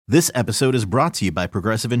This episode is brought to you by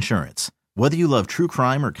Progressive Insurance. Whether you love true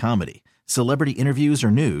crime or comedy, celebrity interviews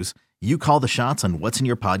or news, you call the shots on what's in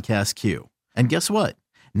your podcast queue. And guess what?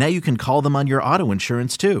 Now you can call them on your auto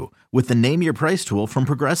insurance too with the Name Your Price tool from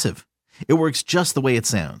Progressive. It works just the way it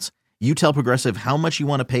sounds. You tell Progressive how much you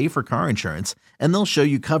want to pay for car insurance, and they'll show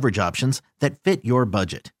you coverage options that fit your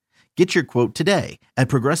budget. Get your quote today at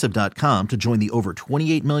Progressive.com to join the over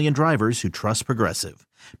 28 million drivers who trust Progressive.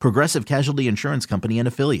 Progressive Casualty Insurance Company and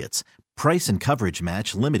Affiliates. Price and coverage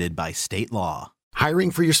match limited by state law. Hiring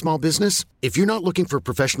for your small business? If you're not looking for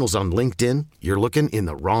professionals on LinkedIn, you're looking in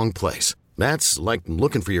the wrong place. That's like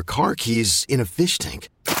looking for your car keys in a fish tank.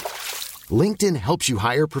 LinkedIn helps you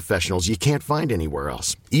hire professionals you can't find anywhere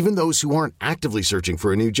else, even those who aren't actively searching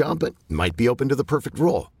for a new job but might be open to the perfect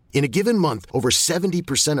role. In a given month, over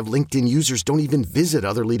 70% of LinkedIn users don't even visit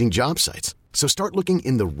other leading job sites. So start looking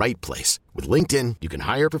in the right place. With LinkedIn, you can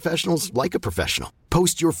hire professionals like a professional.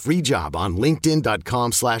 Post your free job on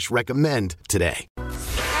linkedin.com/recommend today.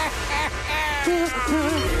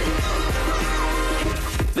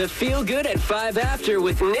 The Feel Good at 5 After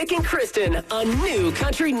with Nick and Kristen on New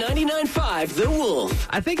Country 99.5 The Wolf.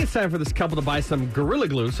 I think it's time for this couple to buy some Gorilla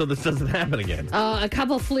Glue so this doesn't happen again. A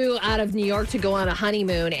couple flew out of New York to go on a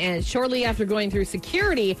honeymoon, and shortly after going through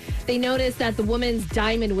security, they noticed that the woman's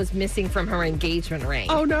diamond was missing from her engagement ring.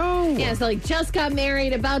 Oh, no. Yeah, so just got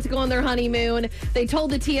married, about to go on their honeymoon. They told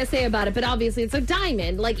the TSA about it, but obviously it's a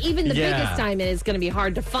diamond. Like, even the biggest diamond is going to be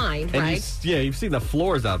hard to find, and right? You've seen the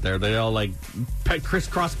floors out there. They all,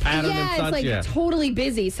 crisscross pattern and such. It's totally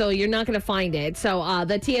busy, so you're not going to find it. So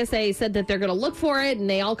the TSA said that they're going to look for it, and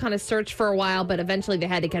they all kind of searched for a while, but eventually they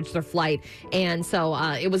had to catch their flight, and so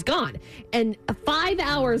it was gone. And 5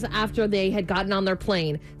 hours after they had gotten on their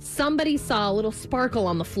plane, somebody saw a little sparkle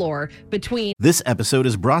on the floor between... This episode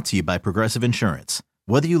is brought to you by Progressive Insurance.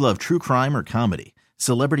 Whether you love true crime or comedy,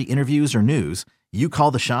 celebrity interviews or news, you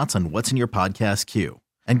call the shots on what's in your podcast queue.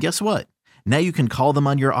 And guess what? Now you can call them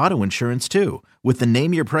on your auto insurance too with the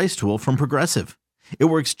Name Your Price tool from Progressive. It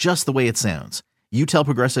works just the way it sounds. You tell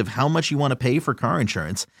Progressive how much you want to pay for car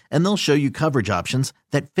insurance, and they'll show you coverage options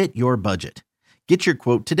that fit your budget. Get your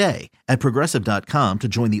quote today at Progressive.com to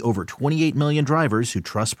join the over 28 million drivers who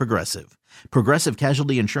trust Progressive. Progressive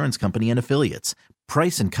Casualty Insurance Company and Affiliates.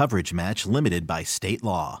 Price and coverage match limited by state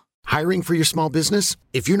law. Hiring for your small business?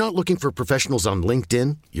 If you're not looking for professionals on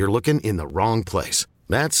LinkedIn, you're looking in the wrong place.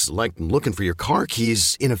 That's like looking for your car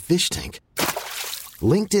keys in a fish tank.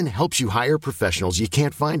 LinkedIn helps you hire professionals you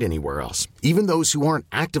can't find anywhere else, even those who aren't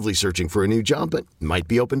actively searching for a new job but might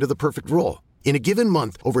be open to the perfect role. In a given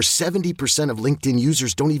month, over 70% of LinkedIn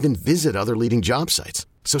users don't even visit other leading job sites.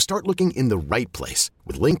 So start looking in the right place.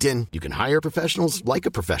 With LinkedIn, you can hire professionals like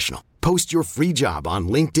a professional. Post your free job on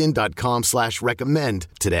linkedin.com/recommend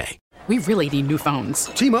today. We really need new phones.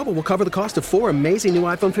 T-Mobile will cover the cost of 4 amazing new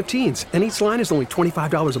iPhone 15s, and each line is only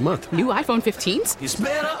 $25 a month. New iPhone 15s? It's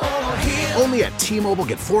better over here. Only at T-Mobile,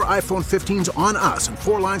 get 4 iPhone 15s on us and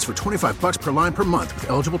 4 lines for $25 per line per month with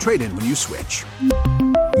eligible trade-in when you switch.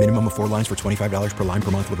 Minimum of 4 lines for $25 per line per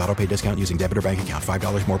month with autopay discount using debit or bank account.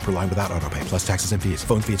 $5 more per line without autopay, plus taxes and fees.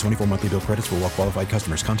 Phone fee at 24 monthly bill credits for well-qualified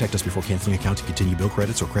customers. Contact us before canceling account to continue bill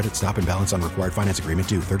credits or credit stop and balance on required finance agreement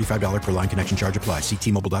due. $35 per line connection charge applies. See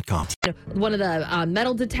T-Mobile.com. One of the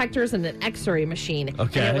metal detectors and an x-ray machine.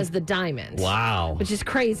 Okay. And it was the diamond. Wow. Which is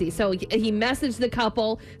crazy. So he messaged the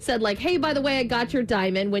couple, said hey, by the way, I got your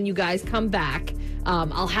diamond. When you guys come back,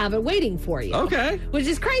 I'll have it waiting for you. Okay. Which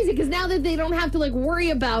is crazy because now that they don't have to worry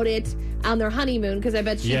about it on their honeymoon, because I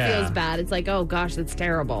bet she feels bad. It's oh gosh, that's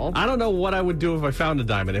terrible. I don't know what I would do if I found a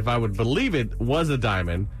diamond. If I would believe it was a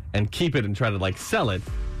diamond and keep it and try to sell it,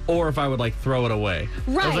 or if I would throw it away.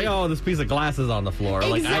 Right. I was this piece of glass is on the floor.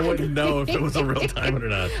 Exactly. I wouldn't know if it was a real diamond or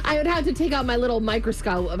not. I would have to take out my little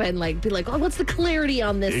microscope and be what's the clarity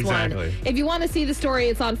on this one? If you want to see the story,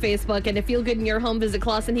 it's on Facebook, and to feel good in your home, visit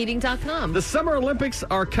ClausenHeating.com. The Summer Olympics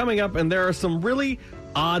are coming up, and there are some really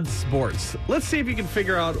odd sports. Let's see if you can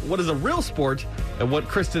figure out what is a real sport and what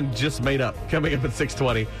Kristen just made up. Coming up at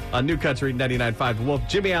 6:20 on New Country 99.5 The Wolf.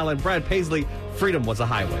 Jimmy Allen, Brad Paisley, Freedom Was a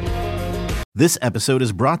Highway. This episode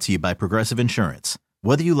is brought to you by Progressive Insurance.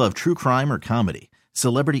 Whether you love true crime or comedy,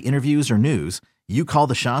 celebrity interviews or news, you call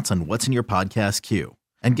the shots on what's in your podcast queue.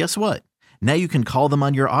 And guess what? Now you can call them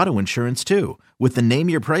on your auto insurance too with the Name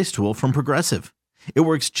Your Price tool from Progressive. It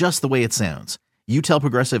works just the way it sounds. You tell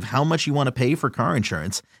Progressive how much you want to pay for car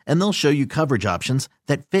insurance, and they'll show you coverage options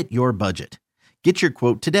that fit your budget. Get your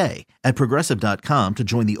quote today at Progressive.com to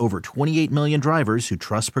join the over 28 million drivers who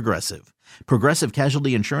trust Progressive. Progressive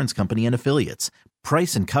Casualty Insurance Company and Affiliates.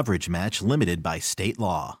 Price and coverage match limited by state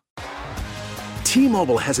law.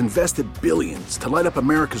 T-Mobile has invested billions to light up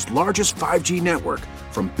America's largest 5G network,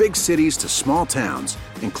 from big cities to small towns,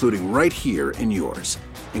 including right here in yours.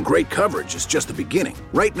 And great coverage is just the beginning.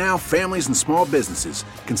 Right now, families and small businesses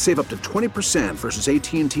can save up to 20% versus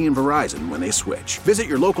AT&T and Verizon when they switch. Visit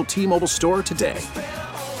your local T-Mobile store today.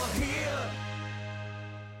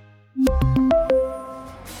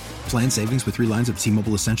 Plan savings with 3 lines of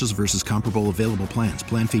T-Mobile Essentials versus comparable available plans.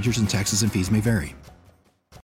 Plan features and taxes and fees may vary.